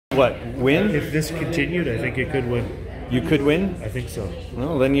What, win? If this continued, I think it could win. You could win? I think so.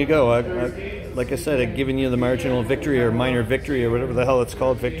 Well, then you go. Like I said, I've given you the marginal victory or minor victory or whatever the hell it's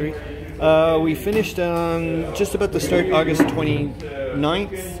called, victory. We finished on just about the start, August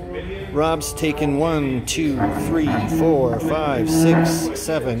 29th. Rob's taken 1, 2, 3, 4, 5, 6,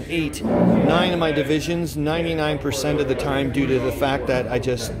 7, 8, 9 of my divisions, 99% of the time, due to the fact that I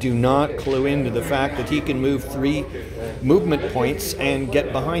just do not clue into the fact that he can move 3 movement points and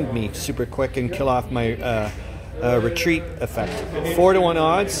get behind me super quick and kill off my retreat effect. 4-to-1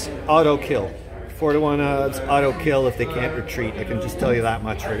 odds, auto kill. 4-to-1 odds, auto kill if they can't retreat. I can just tell you that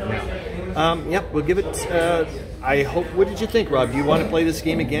much right now. Yep, we'll give it. I hope. What did you think, Rob? Do you want to play this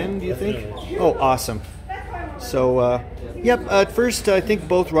game again? Do you think? Oh, awesome. So, yep. At first, I think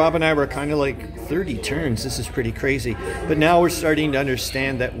both Rob and I were kind of like 30 turns. This is pretty crazy. But now we're starting to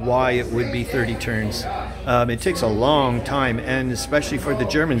understand that why it would be 30 turns. It takes a long time, and especially for the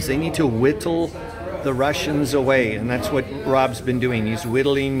Germans, they need to whittle the Russians away, and that's what Rob's been doing. He's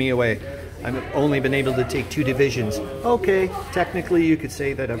whittling me away. I've only been able to take 2 divisions. Okay, technically you could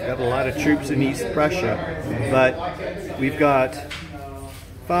say that I've got a lot of troops in East Prussia, but we've got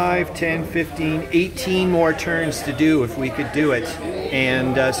 5, 10, 15, 18 more turns to do if we could do it.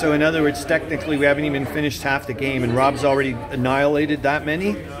 And so in other words, technically we haven't even finished half the game, and Rob's already annihilated that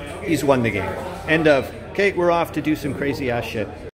many. He's won the game. End of. Okay, we're off to do some crazy ass shit.